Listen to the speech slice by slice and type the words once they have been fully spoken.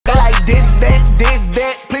This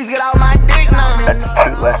bet, please get out my dick now.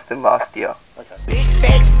 That's 2 less than last year. Okay. Big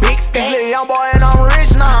stacks, young boy and I'm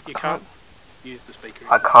rich now. You can't use the speaker.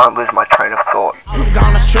 I can't lose my train of thought. You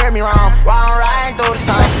gonna strip me wrong, right through the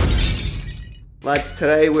time. Lads,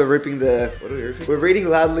 today we're ripping the... What are we ripping? We're reading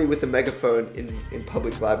loudly with the megaphone in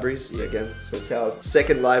public libraries. Yeah, again, so it's our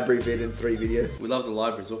second library vid in 3 videos. We love the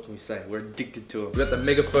libraries, what can we say? We're addicted to them. We got the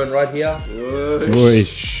megaphone right here.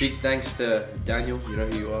 Whoosh. Big thanks to Daniel, you know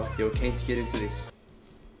who you are. You were keen to get into this.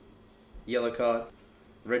 Yellow card,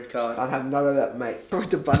 red card. Can't have none of that, mate. I went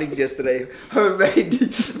to Bunnings yesterday. Homemade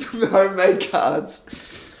cards.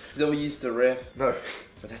 Is that what you used to ref? No.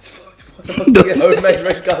 But that's fucked. What the fuck do you get homemade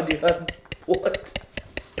red card you had? What?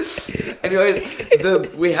 Anyways,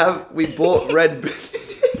 we bought red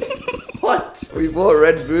what? We bought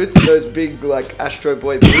red boots, those big like Astro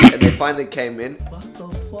Boy boots, and they finally came in. What the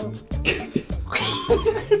fuck?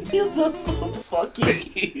 You're the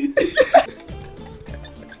fucking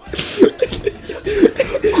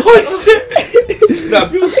What's it? That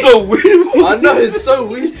feels so weird. I know, it's so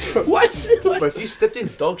weird, bro. What's it? Bro, if you stepped in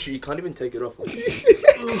dog shit, you can't even take it off.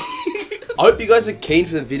 I hope you guys are keen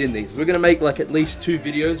for the vid in these. We're gonna make like at least 2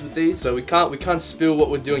 videos with these, so we can't spill what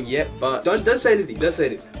we're doing yet. But don't say anything. Don't say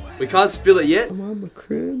anything. We can't spill it yet. I'm a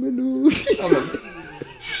criminal.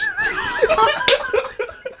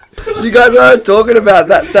 You guys aren't talking about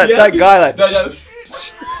that guy like. No.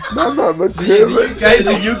 Mama, I'm a criminal.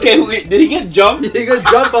 The UK, did he get jumped? He got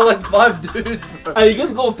jumped by like 5 dudes, bro. And he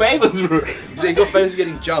just got famous, bro. So he got famous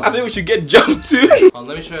getting jumped. I think we should get jumped too.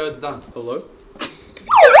 Let me show you how it's done. Hello?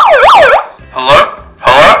 Hello?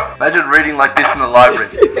 Hello? Imagine reading like this in the library.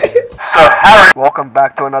 So Harry, welcome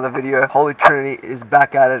back to another video. Holy Trinity is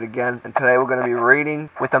back at it again, and today we're going to be reading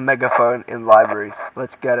with a megaphone in libraries.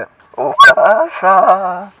 Let's get it. Oh,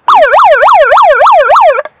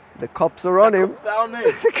 the cops are on him. Found me.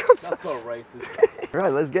 That's so racist.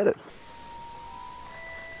 Right, let's get it.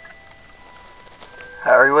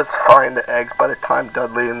 Harry was frying the eggs by the time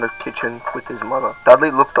Dudley in the kitchen with his mother. Dudley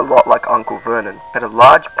looked a lot like Uncle Vernon. He had a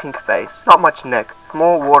large pink face, not much neck,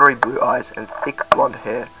 small watery blue eyes, and thick blonde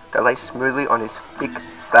hair that lay smoothly on his thick,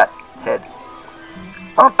 fat head.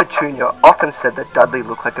 Aunt Petunia often said that Dudley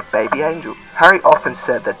looked like a baby angel. Harry often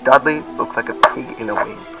said that Dudley looked like a pig in a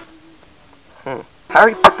wing.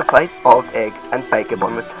 Harry put the plate of egg and bacon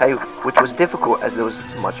on the table, which was difficult as there was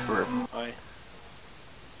much room.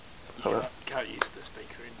 Hello? You can't use the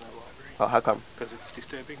speaker in the library. Oh, how come? Because it's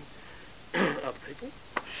disturbing other people.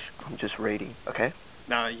 Shh, I'm just reading, okay?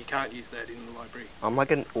 No, you can't use that in the library. I'm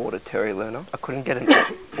like an auditory learner. I couldn't get an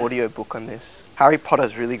audio book on this. Harry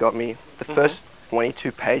Potter's really got me. The first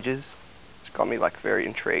 22 pages, it's got me like very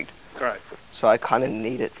intrigued. Great. So I kind of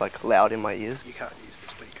need it like loud in my ears. You can't use the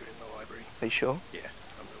speaker in the library. Are you sure? Yeah,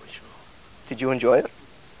 I'm really sure. Did you enjoy it?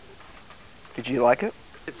 Did you like it?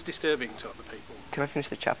 It's disturbing to other people. Can I finish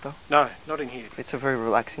the chapter? No, not in here. It's a very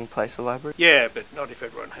relaxing place, the library. Yeah, but not if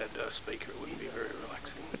everyone had a speaker. It wouldn't be very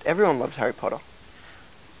relaxing. But everyone loves Harry Potter.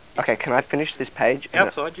 Okay, can I finish this page?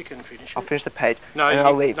 Outside you can finish it. I'll finish the page No, and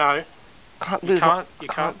I'll leave. No, you can't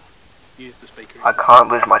use the speaker. I can't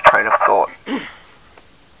lose my train of thought.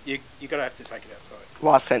 You're gonna have to take it outside.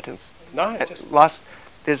 Last sentence. No,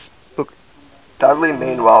 just... Look, Dudley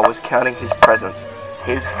meanwhile was counting his presents.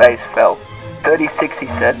 His face fell. 36, he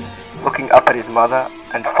said, looking up at his mother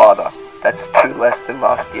and father. That's 2 less than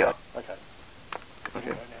last year. Okay. Okay.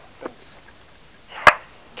 Right now. Thanks.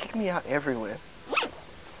 Kick me out everywhere.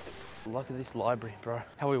 Look at this library, bro.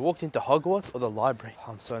 Have we walked into Hogwarts or the library?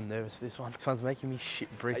 I'm so nervous for this one. This one's making me shit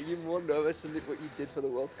Are bricks. you more nervous than what you did for the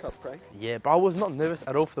World Cup prank? Yeah, bro, I was not nervous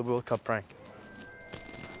at all for the World Cup prank.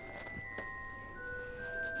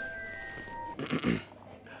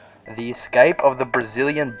 The escape of the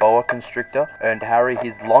Brazilian boa constrictor earned Harry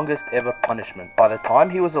his longest ever punishment. By the time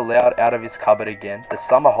he was allowed out of his cupboard again, the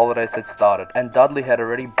summer holidays had started, and Dudley had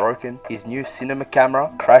already broken his new cinema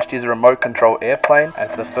camera, crashed his remote control airplane, and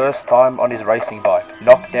for the first time on his racing bike,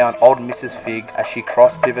 knocked down old Mrs. Fig as she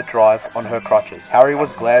crossed Pivot Drive on her crutches. Harry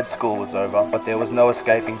was glad school was over, but there was no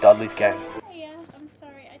escaping Dudley's game. I'm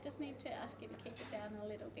sorry, I just need to ask you to keep it down a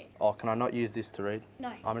little bit. Oh, can I not use this to read?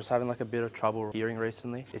 No. I'm just having like a bit of trouble hearing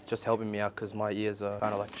recently. It's just helping me out because my ears are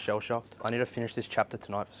kind of like shell-shocked. I need to finish this chapter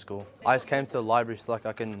tonight for school. I just came to the library so like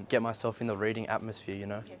I can get myself in the reading atmosphere, you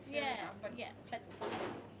know? Yeah, but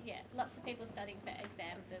lots of people studying for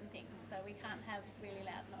exams and things, so we can't have really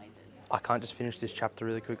loud noises. I can't just finish this chapter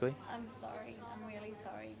really quickly. I'm sorry. I'm really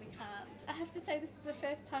sorry. We can't. I have to say, this is the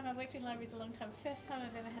first time I've worked in libraries a long time. First time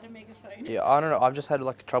I've ever had a megaphone. Yeah, I don't know. I've just had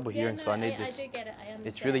like trouble hearing, Yeah, so I no, need this. I do get it. I understand.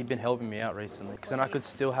 It's really been helping me out recently, because then I could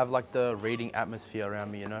still have like the reading atmosphere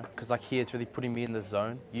around me, you know? Because like here, it's really putting me in the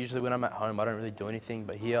zone. Usually when I'm at home, I don't really do anything,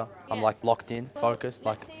 but here, I'm Yeah. like locked in, Well, focused.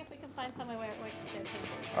 let's Like, see if we can find somewhere where it works for people.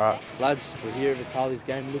 alright, Okay? lads, we're here at Vitali's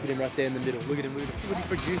game. Look at him right there in the middle. Look at him, look at him. Look at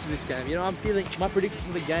the producer of this game. You know, I'm feeling my prediction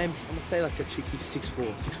for the game. I'm gonna say like a cheeky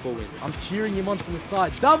 6-4 win. I'm cheering him on from the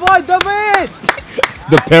side. David!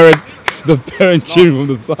 The parent cheering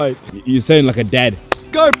from the side. You're saying like a dad.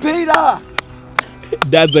 Go, Peter!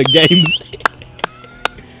 Dad's a game.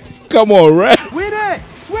 Come on, Red. Win it!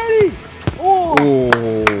 Sweaty! Oh!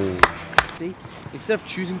 Oh. See, instead of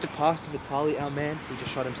choosing to pass to Vitali, our man, he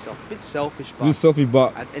just shot himself. A bit selfish, but This selfie,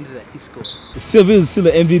 but at the end of the day, he scored. Sylvia is still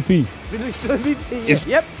the MVP.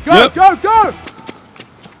 Yep. Go, Yep. go!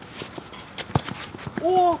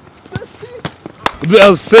 Oh!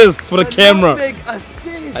 The assist for the camera. Big assist!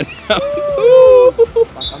 Woo!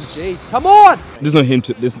 I'm G. Come on! This is not him.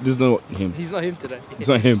 This is not him. He's not him today. It's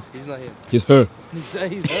not him. He's not him. He's her. He's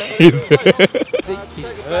hurt. He's He's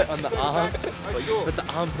hurt on the arm, but the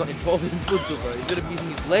arm's not involved in futsal, bro. He's gonna be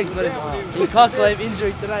using his legs, not his arm. He can't claim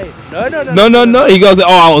injury today. No. He goes, oh,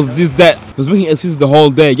 I was this, that. He was making excuses the whole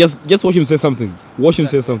day. Just watch him say something. Watch him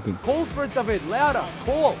say something. Call for it, David. Louder.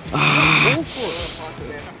 Call. Call for it.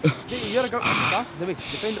 See, you gotta go stuck. David,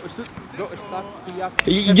 defend it. Go stuck.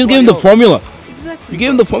 You just gave him the formula. Exactly. You gave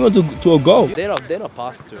him the formula to a goal. They're not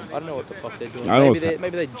passing to him. I don't know what the fuck they're doing. I know Maybe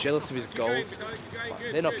they're jealous of his goals. But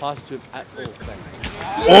they're not passing to him at all.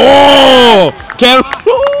 Oh! Come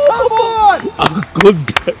on! A good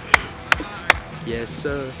guy. Yes,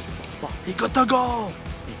 sir. He got the goal.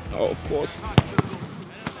 Oh, of course.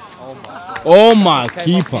 Oh my. Oh my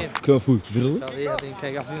Came off keeper. him. Careful. Really? So, yeah, I think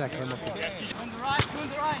that came off him.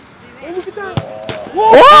 Oh, look at that.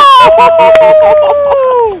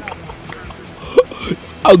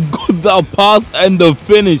 A good pass and the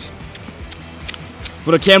finish.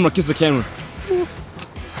 For the camera, kiss the camera.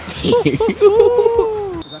 Is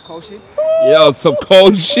that cold shit? Yeah, some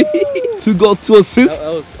cold shit. 2 goals, 2 assists.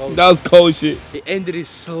 That was cold. That was cold shit. He ended his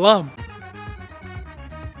slump.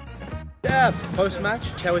 Yeah, post-match,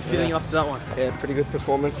 how are we feeling after that one? Yeah, pretty good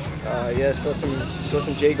performance. Yeah, got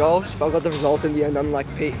some G goals, but I got the result in the end, unlike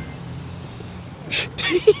Pete.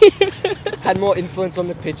 Had more influence on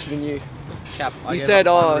the pitch than you. Cap, I You gave said,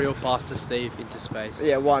 up unreal pass to Steve into space.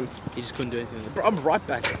 Yeah, 1. He just couldn't do anything with it. Bro, I'm right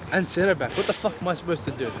back and centre back. What the fuck am I supposed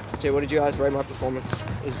to do? Jay, what did you guys rate my performance?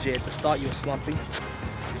 It was Jay, at the start you were slumping.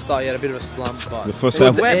 At the start you had a bit of a slump, but... The first It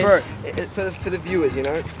was half. wet, bro. For the viewers, you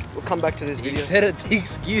know. We'll come back to this You video. said it, the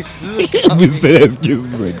excuses were We coming. said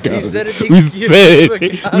excuses were coming. said it, We excuses said were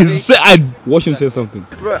it. coming. We said. Watch him say something.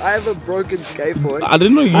 Bro, I have a broken skateboard. I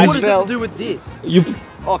didn't know you. What does that fell. have to do with this? You.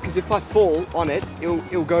 Oh, because if I fall on it,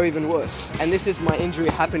 it'll go even worse. And this is my injury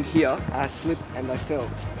happened here. I slipped and I fell.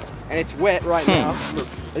 And it's wet right now. Look,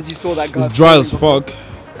 as you saw that guy. It's dry as falling fuck. before.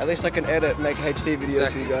 At least I can edit, make HD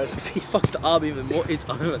videos for you guys. If he fucks the arm even more, it's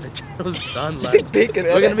over. The channel's done, Do you think lads. Pete can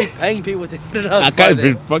We're edit? gonna be paying people to edit us. I by can't then.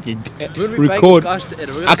 even fucking We're gonna be record. paying Gosh to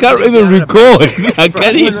edit. We're I gonna can't sit even down at a record. I Bro,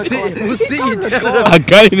 can't even. We'll sit you down at I a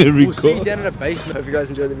can't even We'll sit you record. down in a basement. Hope you guys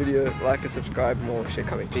enjoyed the video. Like and subscribe. More shit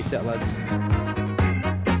coming. Peace out, lads.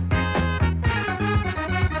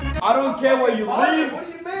 I don't care where you live. What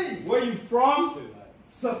do you mean? Where you from?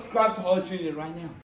 Subscribe to Hall Junior right now.